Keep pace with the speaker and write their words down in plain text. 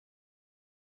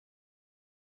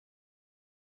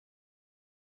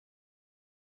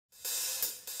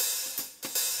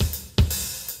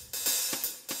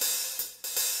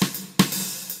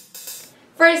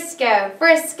Frisco,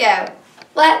 Frisco,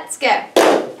 let's go.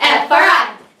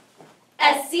 F-R-I-S-C-O,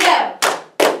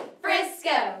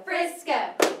 Frisco,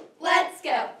 Frisco, let's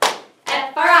go.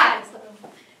 F-R-I-S-C-O,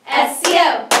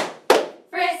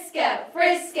 Frisco,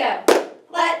 Frisco,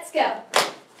 let's go.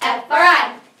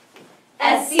 F-R-I-S-C-O,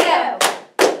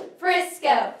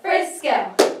 Frisco,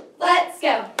 Frisco, let's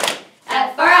go.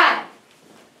 F-R-I-S-C-O,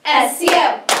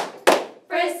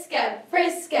 Frisco,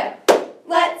 Frisco,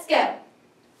 let's go.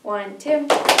 1, 2.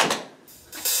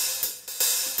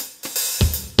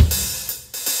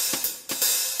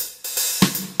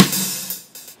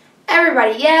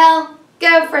 Everybody yell,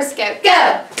 go Frisco,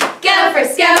 go! Go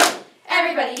Frisco!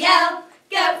 Everybody yell,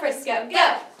 go Frisco,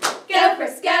 go! Go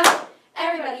Frisco!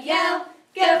 Everybody yell,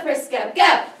 go Frisco,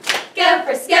 go! Go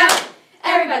Frisco!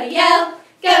 Everybody yell,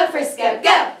 go Frisco,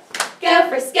 go! Go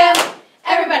Frisco!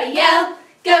 Everybody yell,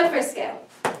 go Frisco!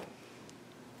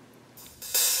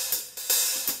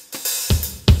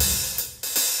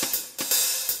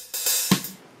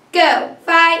 Go,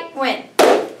 fight, win.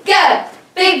 Go!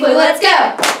 Big Blue, let's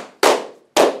go!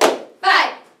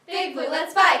 Fight! Big Blue,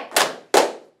 let's fight!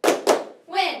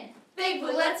 Win! Big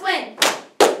Blue, let's win!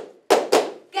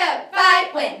 Go!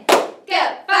 Fight! Win!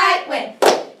 Go! Fight! Win!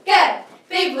 Go!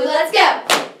 Big Blue, let's go!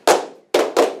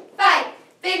 Fight!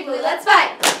 Big Blue, let's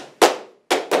fight!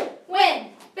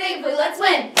 Win! Big Blue, let's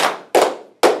win!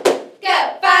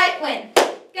 Go! Fight! Win!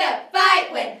 Go! Fight!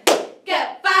 Win!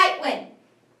 Go! Fight! Win!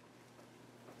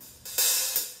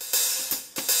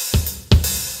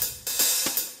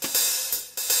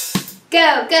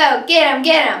 Go, go, get 'em,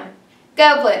 get 'em.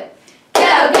 Go Blue.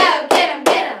 Go, go, get 'em,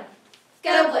 get 'em.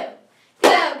 Go Blue.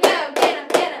 Go, go, get 'em,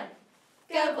 get 'em.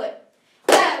 Go Blue.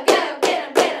 Go, go, get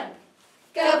 'em, get 'em.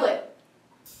 Go Blue.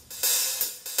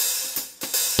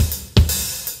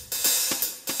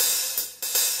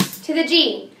 To the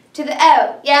G, to the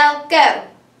O, yell, go,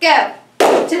 go.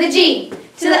 To the G,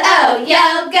 to the O,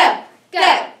 yell, go,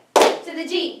 go. To the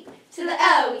G, to the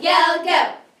O, yell,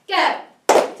 go, go.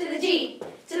 To the G,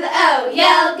 to the O,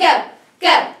 yell, go,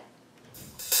 go.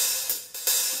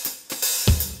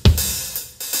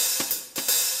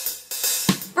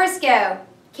 Frisco,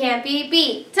 can't be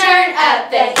beat, turn up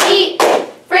the heat.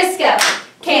 Frisco,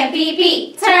 can't be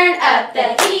beat, turn up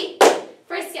the heat.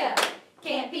 Frisco,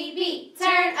 can't be beat,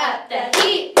 turn up the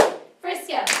heat.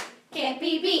 Frisco, can't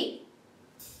be beat.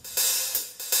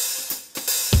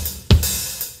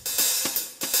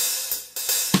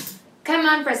 Come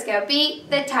on Frisco, beat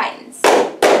the Titans.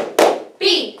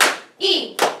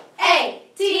 B-E-A-T.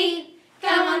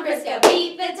 Come on Frisco,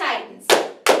 beat the Titans.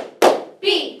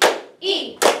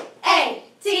 B-E-A-T.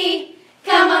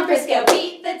 Come on Frisco,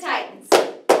 beat the Titans.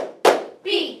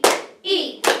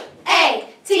 B-E-A-T.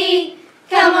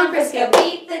 Come on Frisco,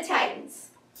 beat the Titans.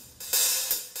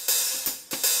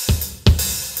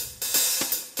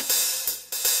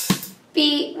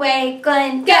 Beat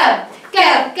Wakeland, go!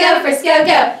 Go, go Frisco,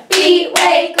 go! Beat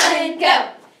Wakeland, go!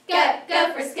 Go,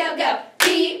 go Frisco, go!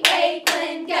 Beat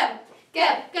Wakeland, go! Go,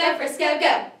 go Frisco,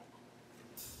 go!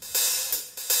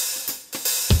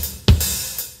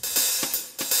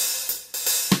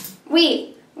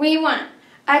 We want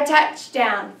a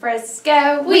touchdown,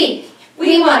 Frisco. We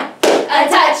want a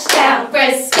touchdown,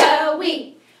 Frisco.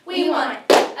 We want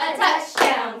a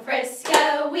touchdown,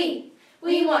 Frisco. We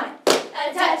want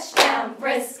a touchdown,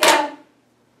 Frisco.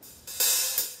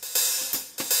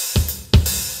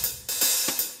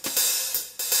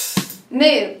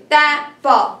 Move that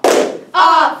ball.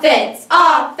 Offense,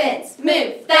 offense,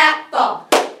 move that ball.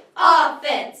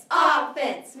 Offense,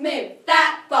 offense, move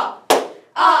that ball.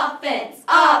 Offense,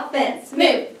 offense,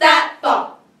 move that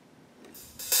ball.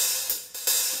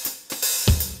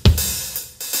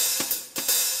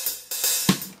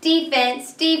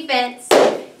 Defense, defense.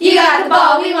 You got the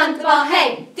ball, we want the ball,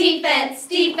 hey. Defense,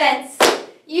 defense.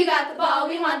 You got the ball,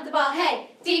 we want the ball, hey.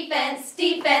 Defense,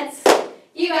 defense.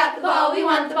 You got the ball, we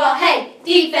want the ball, hey.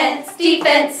 Defense,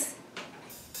 defense.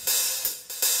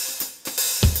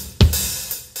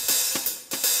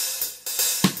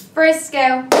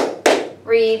 Frisco,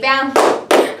 rebound.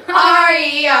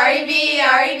 R-E-R-E-B-R-E-B-O-U-N-D,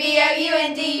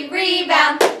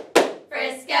 rebound.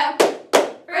 Frisco,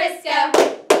 Frisco,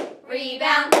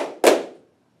 rebound.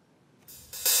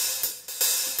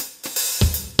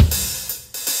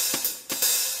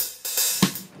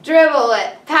 Dribble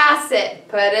it, pass it,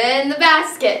 put it in the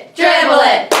basket. Dribble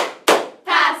it,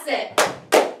 pass it,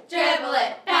 dribble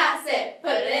it, pass it,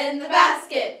 put it in the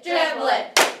basket. Dribble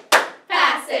it,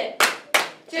 pass it,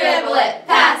 dribble it,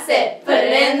 pass it, put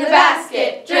it in the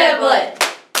basket. Dribble it,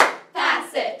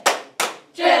 pass it,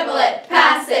 dribble it,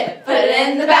 pass it, put it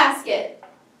in the basket.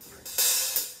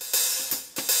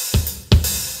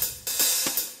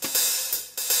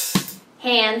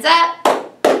 Hands up.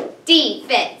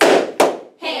 Defense.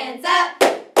 Hands up.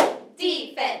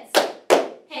 Defense.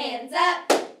 Hands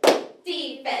up.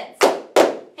 Defense.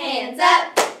 Hands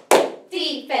up.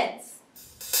 Defense.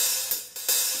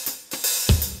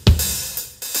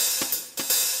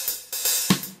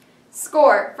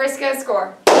 Score. Frisco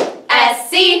score.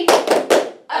 S-C-O-R-E.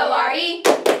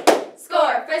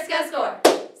 Score. Frisco score.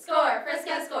 Score.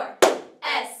 Frisco score.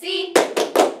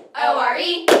 S-C-O-R-E.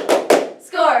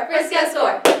 Score. Frisco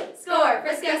score. Score.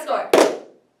 Frisco score.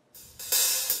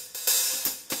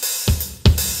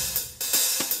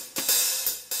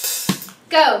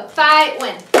 Go. Fight.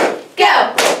 Win.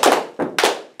 Go.